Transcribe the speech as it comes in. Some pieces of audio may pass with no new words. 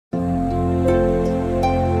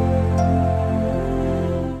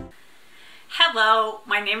Hello,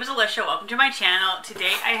 my name is Alicia. Welcome to my channel.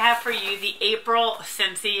 Today I have for you the April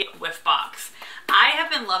Scentsy Whiff box. I have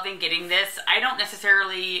been loving getting this. I don't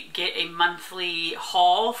necessarily get a monthly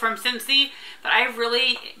haul from Scentsy, but I've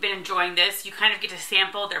really been enjoying this. You kind of get to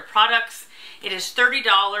sample their products. It is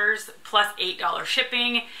 $30 plus $8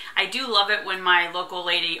 shipping. I do love it when my local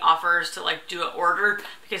lady offers to like do an order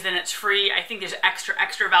because then it's free. I think there's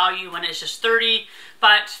extra value when it's just 30,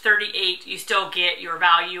 but 38 you still get your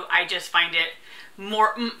value. I just find it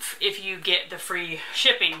more oomph if you get the free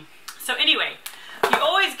shipping. So anyway, you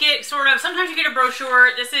always get sometimes you get a brochure.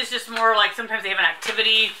 This is just more like sometimes they have an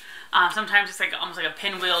activity. Sometimes it's like almost like a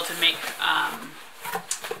pinwheel to make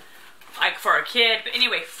like for a kid. But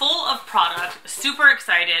anyway, full of product, super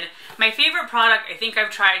excited. My favorite product I think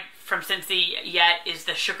I've tried from Scentsy yet is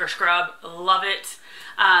the Sugar Scrub. Love it.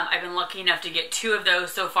 I've been lucky enough to get 2 of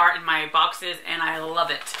those so far in my boxes and I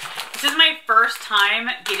love it. This is my first time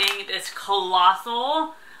getting this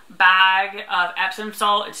colossal bag of Epsom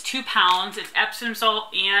salt. It's 2 pounds. It's Epsom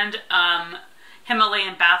salt and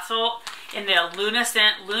Himalayan bath salt in the Luna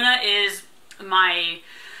scent. Luna is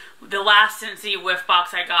the last Scentsy Whiff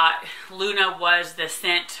box I got. Luna was the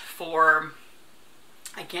scent for,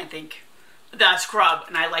 I can't think, the scrub,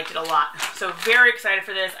 and I liked it a lot. So very excited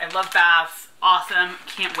for this. I love baths. Awesome.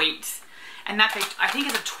 Can't wait. And that's, I think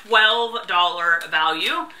it's a $12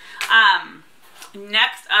 value.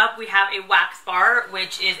 Next up, we have a wax bar,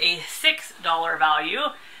 which is a $6 value.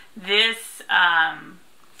 This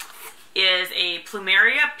is a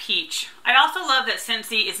Plumeria Peach. I also love that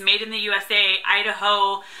Scentsy is made in the USA,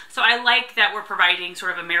 Idaho, so I like that we're providing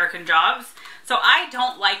sort of American jobs. So I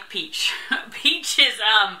don't like peach. Peach is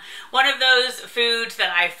one of those foods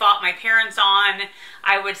that I fought my parents on.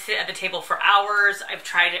 I would sit at the table for hours. I've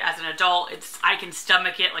tried it as an adult. I can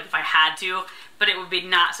stomach it like if I had to, but it would be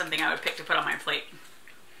not something I would pick to put on my plate.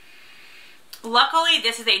 Luckily,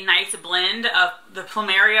 this is a nice blend of the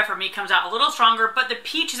Plumeria. For me, comes out a little stronger, but the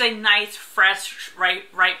peach is a nice, fresh,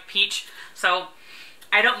 ripe peach. So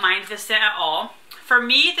I don't mind this scent at all. For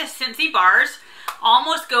me, the Scentsy bars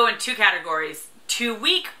almost go in 2 categories: too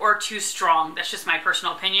weak or too strong. That's just my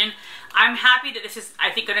personal opinion. I'm happy that this is,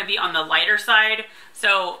 I think, going to be on the lighter side.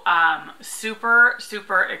 So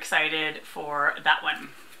super excited for that one.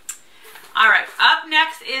 Alright, up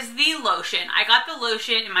next is the lotion. I got the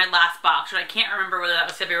lotion in my last box, but I can't remember whether that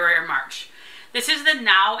was February or March. This is the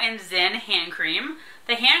Now and Zen hand cream.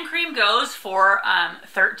 The hand cream goes for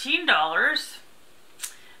 $13,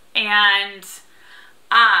 and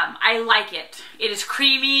I like it. It is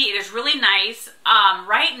creamy. It is really nice.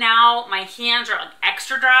 Right now, my hands are like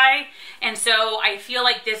extra dry, and so I feel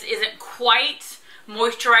like this isn't quite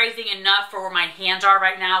moisturizing enough for where my hands are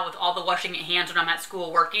right now with all the washing at hands when I'm at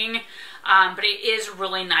school working. But it is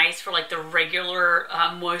really nice for like the regular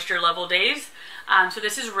moisture level days. So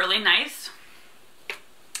this is really nice.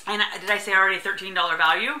 And did I say already $13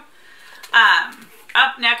 value?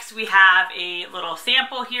 Up next we have a little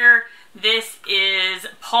sample here. This is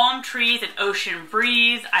Palm Trees and Ocean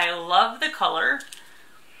Breeze. I love the color.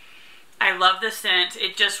 I love the scent.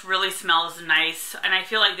 It just really smells nice. And I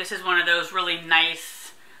feel like this is one of those really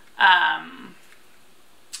nice,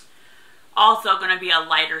 also going to be a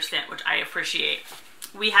lighter scent, which I appreciate.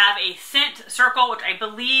 We have a scent circle, which I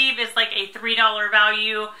believe is like a $3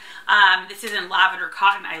 value. This is in lavender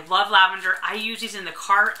cotton. I love lavender. I use these in the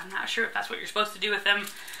car. I'm not sure if that's what you're supposed to do with them,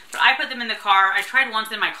 but I put them in the car. I tried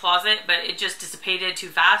once in my closet, but it just dissipated too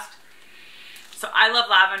fast. So I love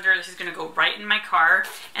lavender. This is going to go right in my car.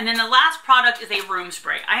 And then the last product is a room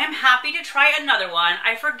spray. I am happy to try another one.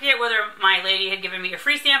 I forget whether my lady had given me a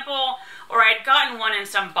free sample or I'd gotten one in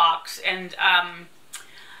some box. And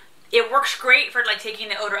it works great for like taking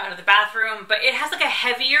the odor out of the bathroom, but it has like a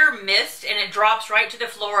heavier mist and it drops right to the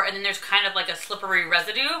floor, and then there's kind of like a slippery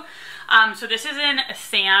residue. So this is in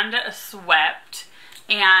Sand Swept,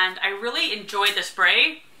 and I really enjoyed the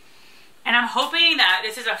spray. And I'm hoping that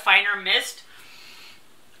this is a finer mist,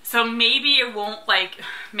 so maybe it won't like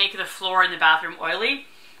make the floor in the bathroom oily.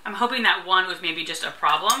 I'm hoping that one was maybe just a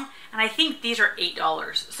problem. And I think these are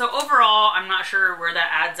 $8. So overall, I'm not sure where that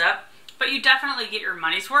adds up, but you definitely get your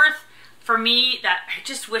money's worth. For me, I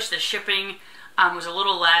just wish the shipping was a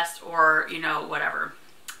little less, or, you know, whatever.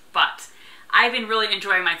 But I've been really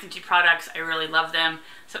enjoying my Scentsy products. I really love them.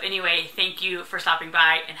 So anyway, thank you for stopping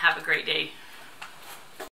by and have a great day.